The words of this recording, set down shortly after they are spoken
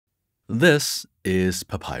This is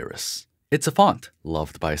Papyrus. It's a font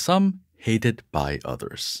loved by some, hated by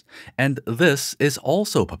others. And this is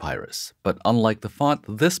also Papyrus, but unlike the font,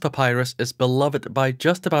 this Papyrus is beloved by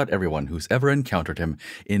just about everyone who's ever encountered him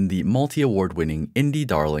in the multi-award-winning indie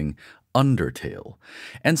darling Undertale.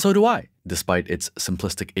 And so do I. Despite its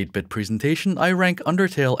simplistic 8-bit presentation, I rank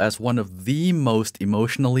Undertale as one of the most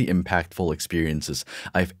emotionally impactful experiences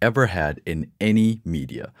I've ever had in any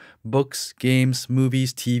media. Books, games,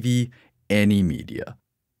 movies, TV, any media.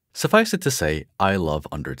 Suffice it to say, I love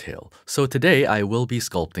Undertale. So today I will be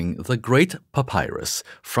sculpting the great Papyrus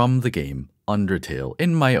from the game Undertale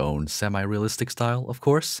in my own semi-realistic style, of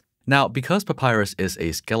course. Now, because Papyrus is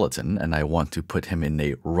a skeleton and I want to put him in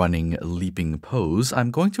a running, leaping pose,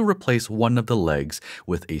 I'm going to replace one of the legs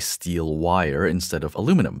with a steel wire instead of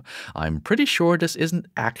aluminum. I'm pretty sure this isn't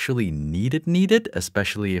actually needed,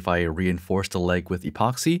 especially if I reinforce the leg with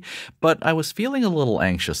epoxy, but I was feeling a little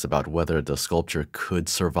anxious about whether the sculpture could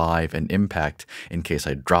survive an impact in case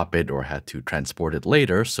I drop it or had to transport it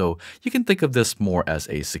later, so you can think of this more as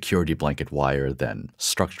a security blanket wire than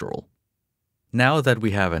structural. Now that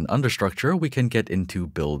we have an understructure, we can get into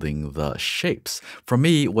building the shapes. For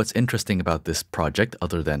me, what's interesting about this project,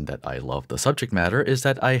 other than that I love the subject matter, is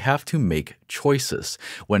that I have to make choices.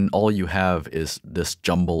 When all you have is this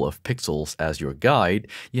jumble of pixels as your guide,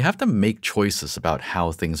 you have to make choices about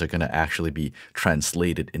how things are going to actually be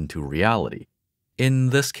translated into reality. In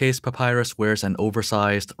this case, Papyrus wears an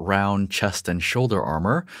oversized round chest and shoulder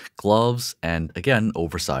armor, gloves, and again,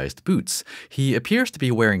 oversized boots. He appears to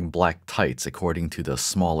be wearing black tights according to the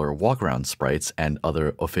smaller walk-around sprites and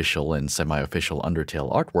other official and semi-official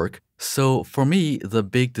Undertale artwork. So for me, the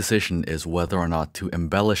big decision is whether or not to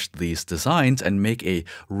embellish these designs and make a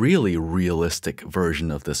really realistic version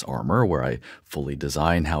of this armor where I fully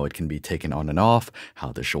design how it can be taken on and off,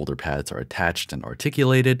 how the shoulder pads are attached and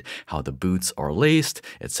articulated, how the boots are laced,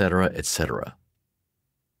 etc., etc.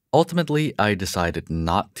 Ultimately, I decided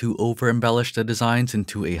not to over-embellish the designs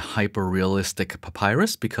into a hyper-realistic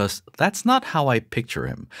Papyrus because that's not how I picture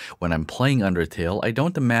him. When I'm playing Undertale, I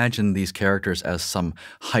don't imagine these characters as some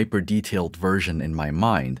hyper-detailed version in my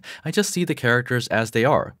mind. I just see the characters as they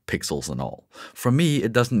are, pixels and all. For me,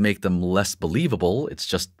 it doesn't make them less believable, it's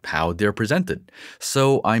just how they're presented.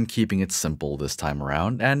 So I'm keeping it simple this time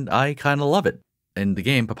around, and I kinda love it. In the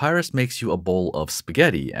game, Papyrus makes you a bowl of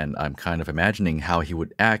spaghetti, and I'm kind of imagining how he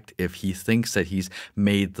would act if he thinks that he's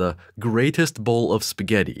made the greatest bowl of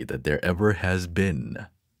spaghetti that there ever has been.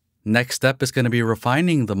 Next step is going to be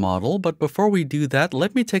refining the model, but before we do that,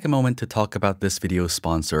 let me take a moment to talk about this video's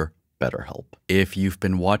sponsor, BetterHelp. If you've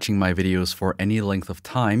been watching my videos for any length of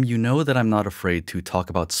time, you know that I'm not afraid to talk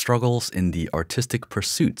about struggles in the artistic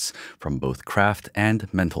pursuits from both craft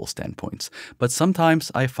and mental standpoints. But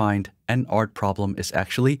sometimes I find an art problem is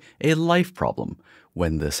actually a life problem.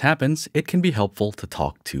 When this happens, it can be helpful to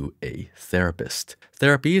talk to a therapist.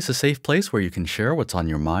 Therapy is a safe place where you can share what's on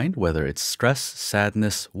your mind, whether it's stress,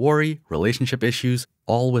 sadness, worry, relationship issues,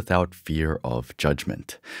 all without fear of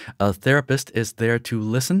judgment. A therapist is there to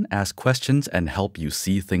listen, ask questions, and help you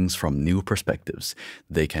see things from new perspectives.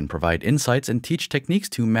 They can provide insights and teach techniques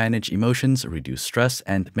to manage emotions, reduce stress,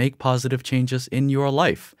 and make positive changes in your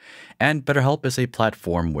life. And BetterHelp is a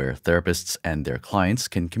platform where therapists and their clients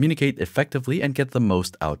can communicate effectively and get the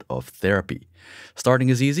most out of therapy. Starting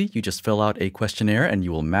is easy. You just fill out a questionnaire and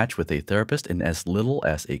you will match with a therapist in as little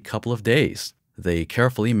as a couple of days. They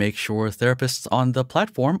carefully make sure therapists on the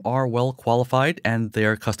platform are well qualified, and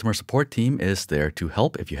their customer support team is there to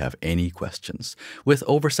help if you have any questions. With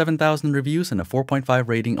over 7,000 reviews and a 4.5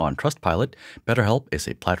 rating on Trustpilot, BetterHelp is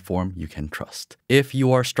a platform you can trust. If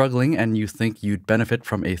you are struggling and you think you'd benefit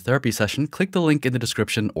from a therapy session, click the link in the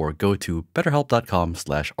description or go to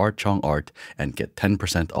betterhelp.com/artchongart and get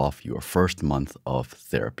 10% off your first month of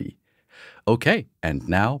therapy. Okay, and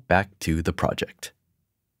now back to the project.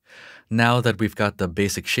 Now that we've got the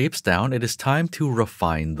basic shapes down, it is time to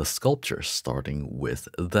refine the sculpture, starting with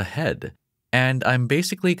the head. And I'm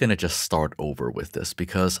basically going to just start over with this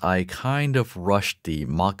because I kind of rushed the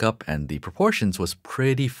mock-up and the proportions was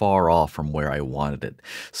pretty far off from where I wanted it.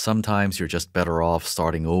 Sometimes you're just better off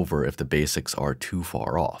starting over if the basics are too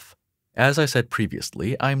far off. As I said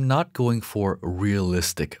previously, I'm not going for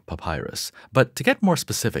realistic Papyrus, but to get more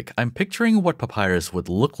specific, I'm picturing what Papyrus would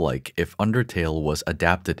look like if Undertale was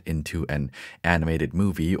adapted into an animated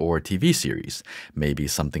movie or TV series, maybe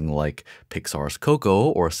something like Pixar's Coco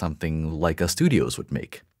or something like a studios would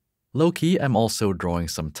make. Low-key, I'm also drawing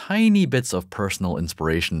some tiny bits of personal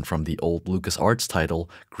inspiration from the old LucasArts title,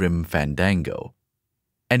 Grim Fandango.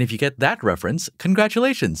 And if you get that reference,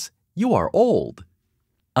 congratulations, you are old!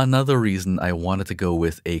 Another reason I wanted to go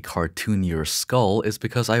with a cartoonier skull is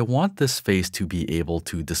because I want this face to be able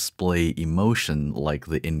to display emotion like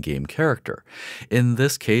the in-game character. In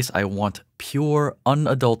this case, I want pure,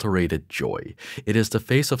 unadulterated joy. It is the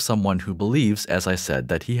face of someone who believes, as I said,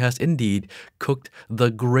 that he has indeed cooked the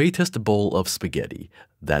greatest bowl of spaghetti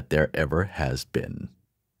that there ever has been.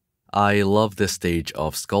 I love this stage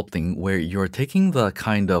of sculpting where you're taking the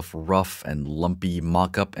kind of rough and lumpy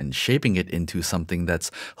mock-up and shaping it into something that's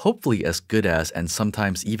hopefully as good as and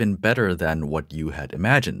sometimes even better than what you had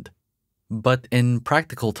imagined. But in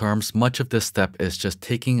practical terms, much of this step is just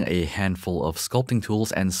taking a handful of sculpting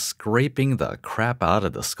tools and scraping the crap out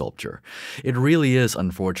of the sculpture. It really is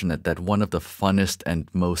unfortunate that one of the funnest and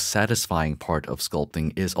most satisfying part of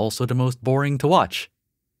sculpting is also the most boring to watch.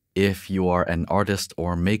 If you are an artist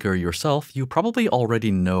or maker yourself, you probably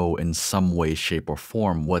already know in some way, shape, or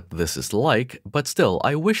form what this is like, but still,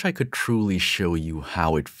 I wish I could truly show you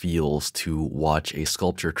how it feels to watch a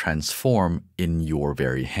sculpture transform in your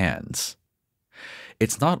very hands.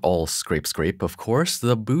 It's not all scrape, of course.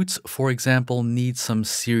 The boots, for example, need some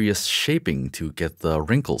serious shaping to get the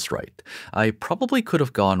wrinkles right. I probably could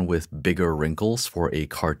have gone with bigger wrinkles for a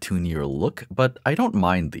cartoonier look, but I don't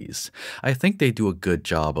mind these. I think they do a good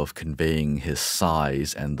job of conveying his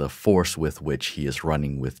size and the force with which he is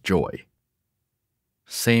running with joy.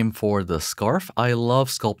 Same for the scarf. I love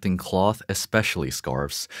sculpting cloth, especially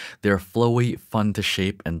scarves. They're flowy, fun to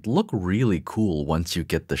shape, and look really cool once you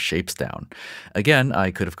get the shapes down. Again,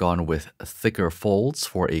 I could have gone with thicker folds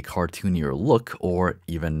for a cartoonier look or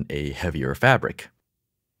even a heavier fabric.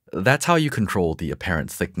 That's how you control the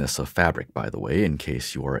apparent thickness of fabric, by the way, in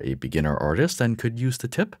case you are a beginner artist and could use the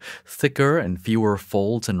tip. Thicker and fewer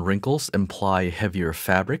folds and wrinkles imply heavier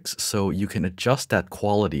fabrics, so you can adjust that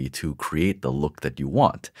quality to create the look that you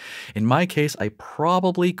want. In my case, I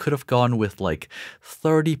probably could have gone with like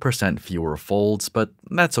 30% fewer folds, but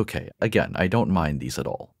that's okay. Again, I don't mind these at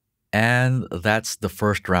all. And that's the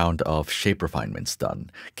first round of shape refinements done.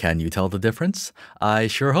 Can you tell the difference? I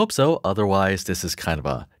sure hope so, otherwise this is kind of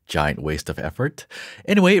a giant waste of effort.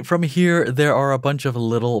 Anyway, from here, there are a bunch of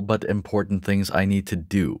little but important things I need to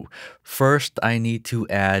do. First, I need to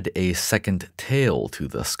add a second tail to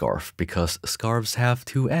the scarf because scarves have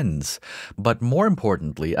two ends. But more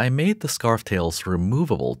importantly, I made the scarf tails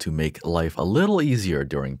removable to make life a little easier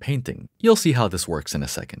during painting. You'll see how this works in a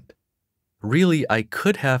second. Really, I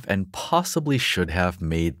could have and possibly should have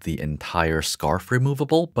made the entire scarf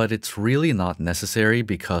removable, but it's really not necessary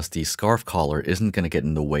because the scarf collar isn't going to get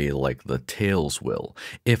in the way like the tails will.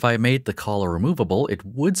 If I made the collar removable, it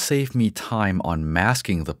would save me time on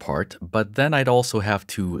masking the part, but then I'd also have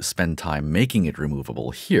to spend time making it removable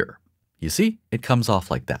here. You see, it comes off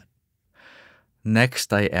like that.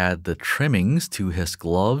 Next, I add the trimmings to his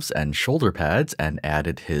gloves and shoulder pads and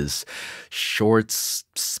added his shorts,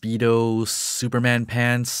 Speedo, Superman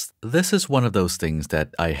pants. This is one of those things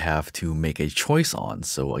that I have to make a choice on.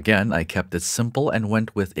 So again, I kept it simple and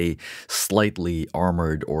went with a slightly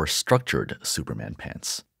armored or structured Superman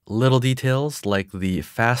pants. Little details like the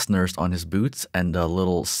fasteners on his boots and the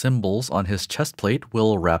little symbols on his chest plate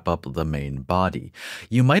will wrap up the main body.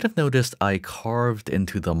 You might have noticed I carved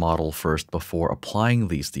into the model first before applying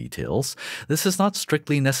these details. This is not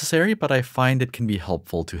strictly necessary, but I find it can be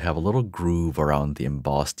helpful to have a little groove around the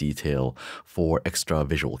embossed detail for extra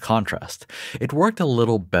visual contrast. It worked a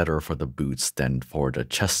little better for the boots than for the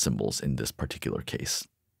chest symbols in this particular case.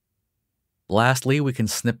 Lastly, we can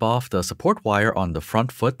snip off the support wire on the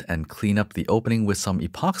front foot and clean up the opening with some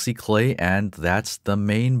epoxy clay, and that's the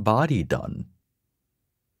main body done.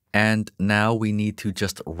 And now we need to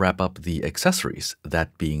just wrap up the accessories,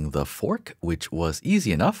 that being the fork, which was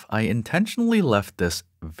easy enough. I intentionally left this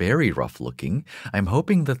very rough looking. I'm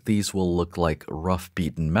hoping that these will look like rough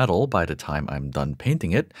beaten metal by the time I'm done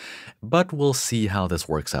painting it, but we'll see how this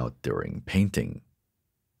works out during painting.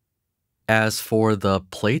 As for the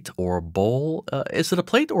plate or bowl, is it a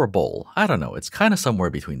plate or a bowl? I don't know, it's kind of somewhere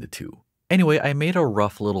between the two. Anyway, I made a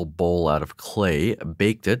rough little bowl out of clay,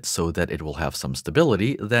 baked it so that it will have some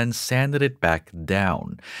stability, then sanded it back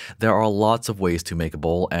down. There are lots of ways to make a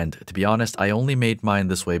bowl, and to be honest, I only made mine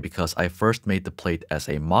this way because I first made the plate as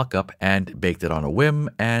a mock-up and baked it on a whim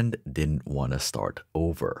and didn't want to start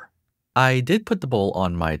over. I did put the bowl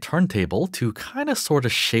on my turntable to kind of sort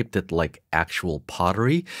of shaped it like actual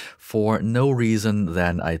pottery for no reason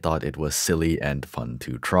than I thought it was silly and fun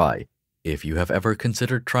to try. If you have ever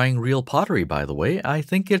considered trying real pottery, by the way, I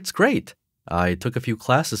think it's great. I took a few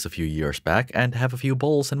classes a few years back and have a few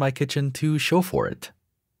bowls in my kitchen to show for it.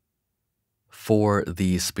 For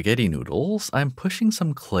the spaghetti noodles, I'm pushing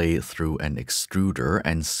some clay through an extruder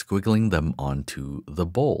and squiggling them onto the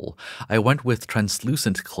bowl. I went with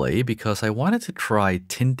translucent clay because I wanted to try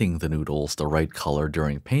tinting the noodles the right color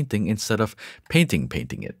during painting instead of painting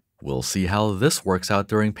it. We'll see how this works out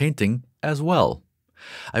during painting as well.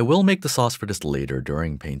 I will make the sauce for this later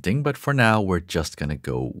during painting, but for now we're just gonna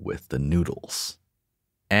go with the noodles.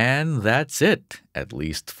 And that's it, at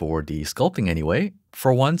least for the sculpting anyway.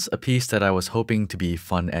 For once, a piece that I was hoping to be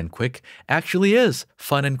fun and quick actually is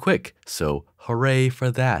fun and quick, so hooray for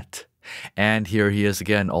that. And here he is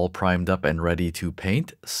again, all primed up and ready to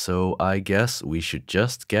paint, so I guess we should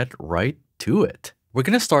just get right to it. We're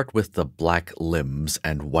going to start with the black limbs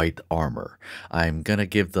and white armor. I'm going to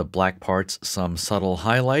give the black parts some subtle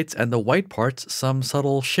highlights and the white parts some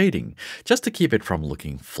subtle shading, just to keep it from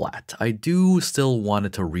looking flat. I do still want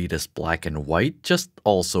it to read as black and white, just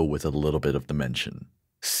also with a little bit of dimension.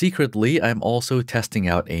 Secretly, I'm also testing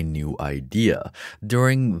out a new idea.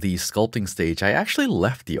 During the sculpting stage, I actually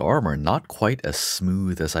left the armor not quite as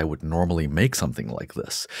smooth as I would normally make something like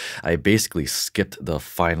this. I basically skipped the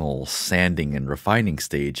final sanding and refining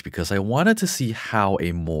stage because I wanted to see how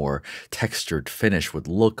a more textured finish would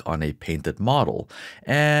look on a painted model,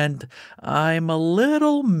 and I'm a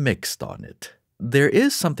little mixed on it. There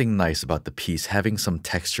is something nice about the piece having some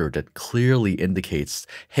texture that clearly indicates,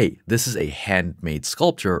 hey, this is a handmade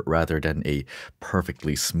sculpture rather than a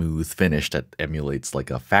perfectly smooth finish that emulates like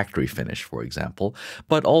a factory finish, for example.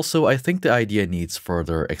 But also, I think the idea needs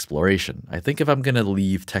further exploration. I think if I'm going to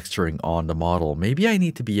leave texturing on the model, maybe I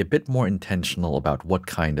need to be a bit more intentional about what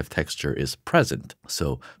kind of texture is present.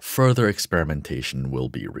 So further experimentation will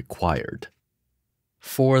be required.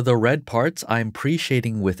 For the red parts, I'm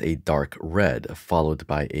pre-shading with a dark red, followed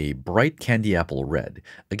by a bright candy apple red.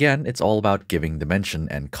 Again, it's all about giving dimension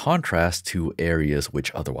and contrast to areas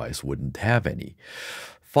which otherwise wouldn't have any.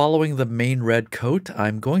 Following the main red coat,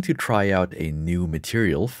 I'm going to try out a new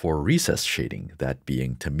material for recess shading, that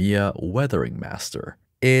being Tamiya Weathering Master.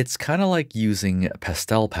 It's kind of like using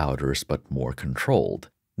pastel powders, but more controlled.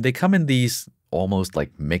 They come in these almost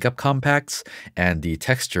like makeup compacts, and the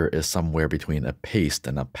texture is somewhere between a paste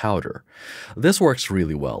and a powder. This works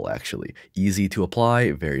really well, actually. Easy to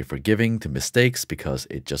apply, very forgiving to mistakes because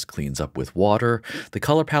it just cleans up with water. The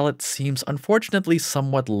color palette seems unfortunately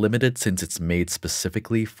somewhat limited since it's made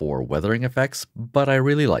specifically for weathering effects, but I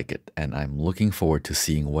really like it, and I'm looking forward to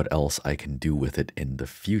seeing what else I can do with it in the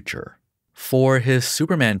future. For his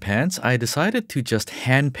Superman pants, I decided to just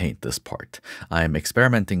hand paint this part. I'm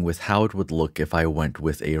experimenting with how it would look if I went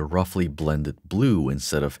with a roughly blended blue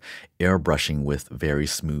instead of airbrushing with very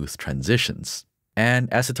smooth transitions.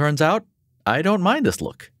 And as it turns out, I don't mind this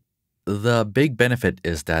look. The big benefit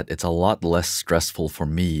is that it's a lot less stressful for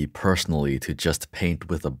me personally to just paint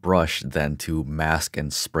with a brush than to mask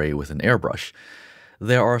and spray with an airbrush.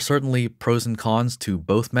 There are certainly pros and cons to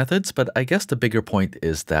both methods, but I guess the bigger point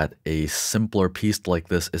is that a simpler piece like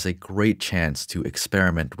this is a great chance to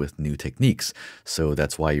experiment with new techniques. So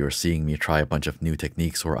that's why you're seeing me try a bunch of new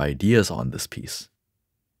techniques or ideas on this piece.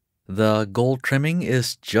 The gold trimming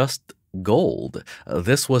is just gold.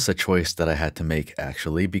 This was a choice that I had to make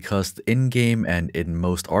actually because in-game and in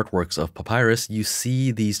most artworks of Papyrus you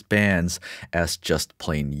see these bands as just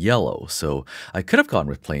plain yellow, so I could have gone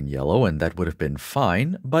with plain yellow and that would have been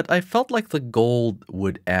fine, but I felt like the gold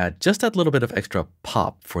would add just that little bit of extra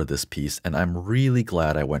pop for this piece, and I'm really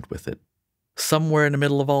glad I went with it. Somewhere in the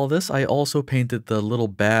middle of all this, I also painted the little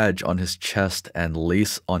badge on his chest and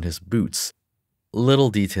lace on his boots. Little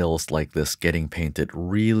details like this getting painted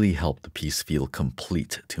really help the piece feel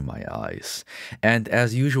complete to my eyes. And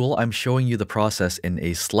as usual, I'm showing you the process in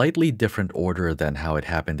a slightly different order than how it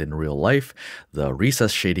happened in real life. The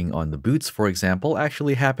recess shading on the boots, for example,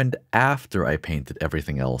 actually happened after I painted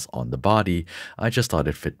everything else on the body. I just thought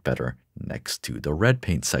it fit better next to the red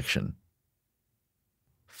paint section.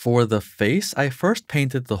 For the face, I first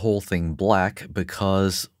painted the whole thing black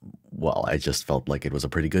because, well, I just felt like it was a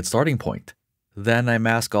pretty good starting point. Then I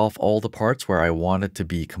mask off all the parts where I want it to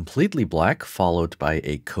be completely black, followed by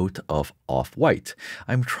a coat of off-white.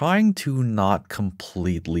 I'm trying to not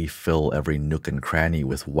completely fill every nook and cranny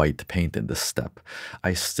with white paint in this step.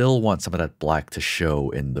 I still want some of that black to show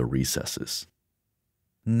in the recesses.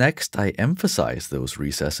 Next, I emphasize those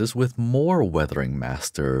recesses with more Weathering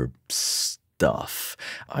Master stuff.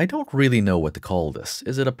 I don't really know what to call this.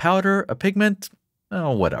 Is it a powder, a pigment?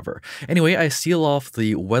 Oh, whatever. Anyway, I seal off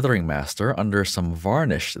the Weathering Master under some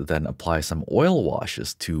varnish, then apply some oil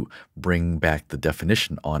washes to bring back the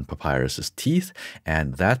definition on Papyrus's teeth,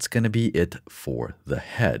 and that's going to be it for the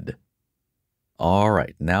head.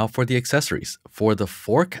 Alright, now for the accessories. For the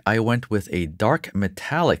fork, I went with a dark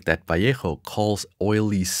metallic that Vallejo calls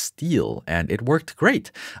oily steel, and it worked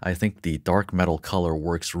great. I think the dark metal color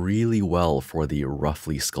works really well for the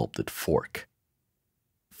roughly sculpted fork.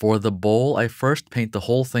 For the bowl, I first paint the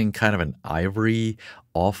whole thing kind of an ivory,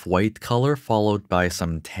 off-white color, followed by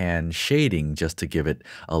some tan shading just to give it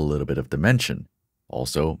a little bit of dimension.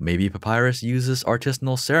 Also, maybe Papyrus uses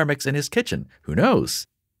artisanal ceramics in his kitchen. Who knows?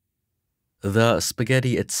 The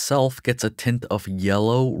spaghetti itself gets a tint of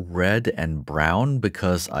yellow, red, and brown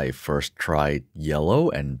because I first tried yellow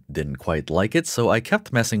and didn't quite like it, so I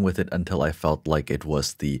kept messing with it until I felt like it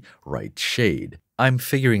was the right shade. I'm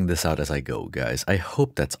figuring this out as I go, guys. I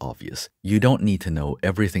hope that's obvious. You don't need to know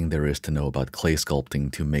everything there is to know about clay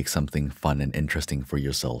sculpting to make something fun and interesting for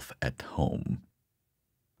yourself at home.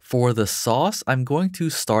 For the sauce, I'm going to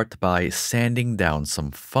start by sanding down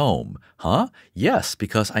some foam. Huh? Yes,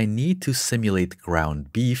 because I need to simulate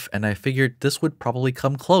ground beef, and I figured this would probably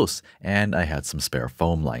come close, and I had some spare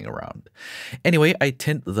foam lying around. Anyway, I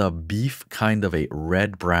tint the beef kind of a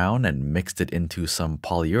red-brown and mixed it into some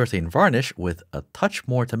polyurethane varnish with a touch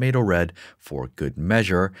more tomato red for good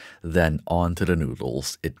measure. Then onto the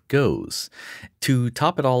noodles it goes. To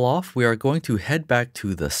top it all off, we are going to head back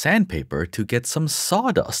to the sandpaper to get some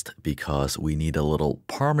sawdust, because we need a little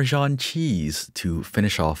Parmesan cheese to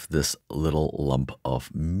finish off this little lump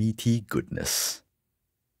of meaty goodness.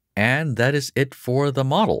 And that is it for the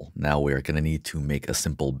model. Now we're going to need to make a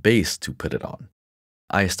simple base to put it on.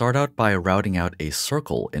 I start out by routing out a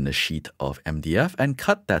circle in a sheet of MDF and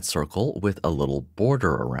cut that circle with a little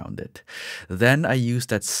border around it. Then I use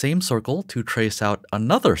that same circle to trace out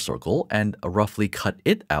another circle and roughly cut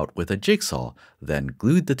it out with a jigsaw, then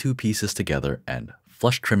glued the two pieces together and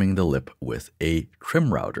flush trimming the lip with a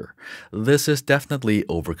trim router. This is definitely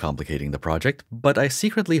overcomplicating the project, but I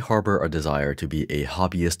secretly harbor a desire to be a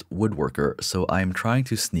hobbyist woodworker, so I'm trying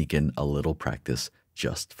to sneak in a little practice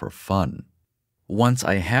just for fun. Once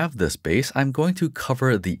I have this base, I'm going to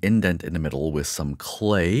cover the indent in the middle with some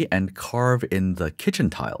clay and carve in the kitchen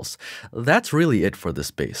tiles. That's really it for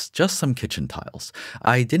this base, just some kitchen tiles.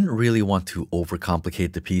 I didn't really want to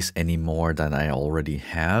overcomplicate the piece any more than I already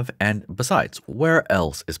have, and besides, where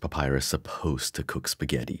else is Papyrus supposed to cook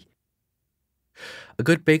spaghetti? A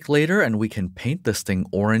good bake later, and we can paint this thing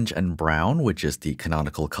orange and brown, which is the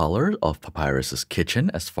canonical color of Papyrus's kitchen,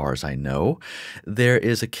 as far as I know. There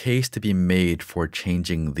is a case to be made for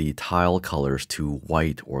changing the tile colors to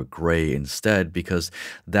white or gray instead, because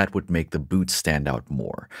that would make the boots stand out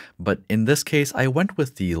more. But in this case, I went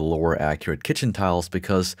with the lower accurate kitchen tiles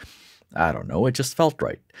because, I don't know, it just felt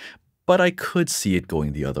right. But I could see it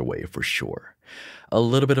going the other way for sure. A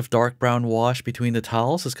little bit of dark brown wash between the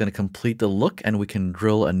tiles is going to complete the look, and we can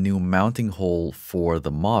drill a new mounting hole for the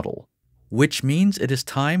model. Which means it is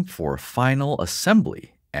time for final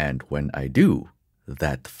assembly. And when I do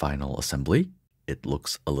that final assembly, it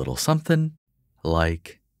looks a little something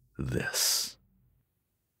like this.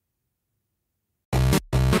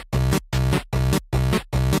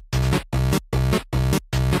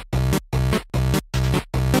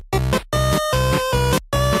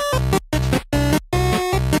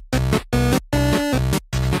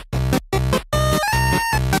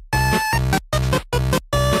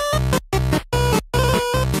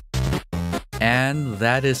 And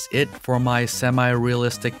that is it for my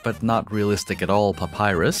semi-realistic but not realistic at all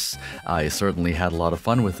papyrus. I certainly had a lot of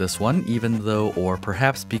fun with this one, even though, or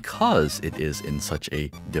perhaps because it is in such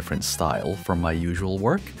a different style from my usual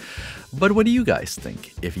work. But what do you guys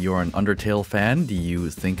think? If you're an Undertale fan, do you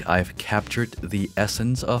think I've captured the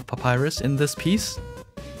essence of Papyrus in this piece?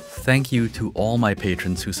 Thank you to all my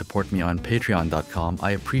patrons who support me on patreon.com.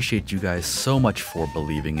 I appreciate you guys so much for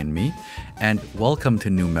believing in me. And welcome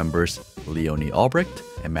to new members Leonie Albrecht,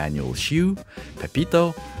 Emmanuel Xu,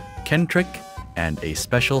 Pepito, Kentrick, and a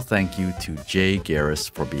special thank you to Jay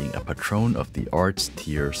Garris for being a Patron of the Arts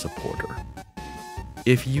tier supporter.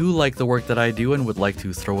 If you like the work that I do and would like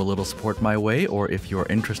to throw a little support my way, or if you're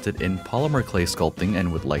interested in polymer clay sculpting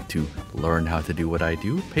and would like to learn how to do what I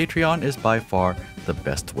do, Patreon is by far the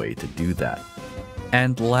best way to do that.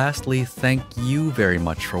 And lastly, thank you very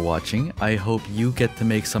much for watching. I hope you get to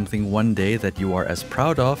make something one day that you are as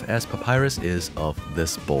proud of as Papyrus is of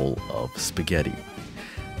this bowl of spaghetti.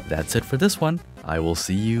 That's it for this one. I will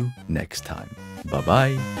see you next time.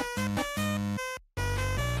 Bye-bye.